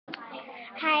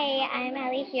Hi, I'm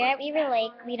Ellie here at Weaver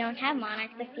Lake. We don't have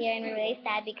monarchs this year, and we're really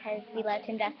sad because we love to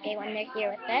investigate when they're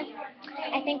here with us.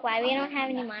 I think why we don't have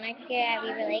any monarchs here at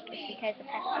Weaver Lake is because of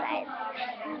pesticides.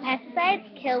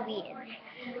 Pesticides kill weeds.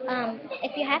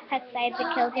 If you have pesticides,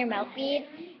 it kills your milkweed,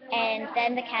 and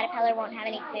then the caterpillar won't have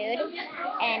any food,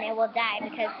 and it will die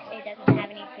because it doesn't have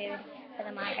any food for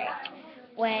the monarch.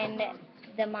 When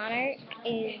the monarch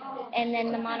is, and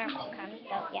then the monarch will come.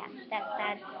 So yeah, that's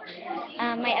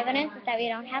sad. My evidence is that we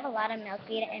don't have a lot of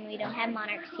milkweed and we don't have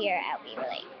monarchs here at Weaver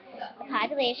Lake. The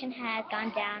population has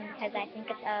gone down because I think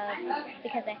it's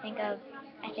because of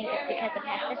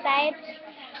pesticides.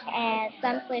 And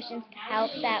some solutions to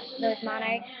help that those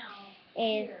monarchs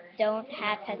is don't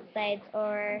have pesticides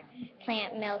or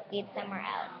plant milkweed somewhere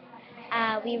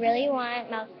else. We really want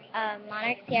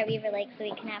monarchs here at Weaver Lake so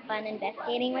we can have fun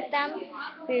investigating with them.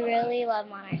 We really love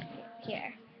monarchs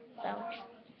here. So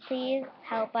please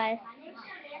help us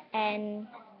and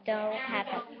don't have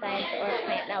pesticides or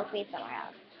plant milkweed somewhere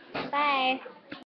else. Bye!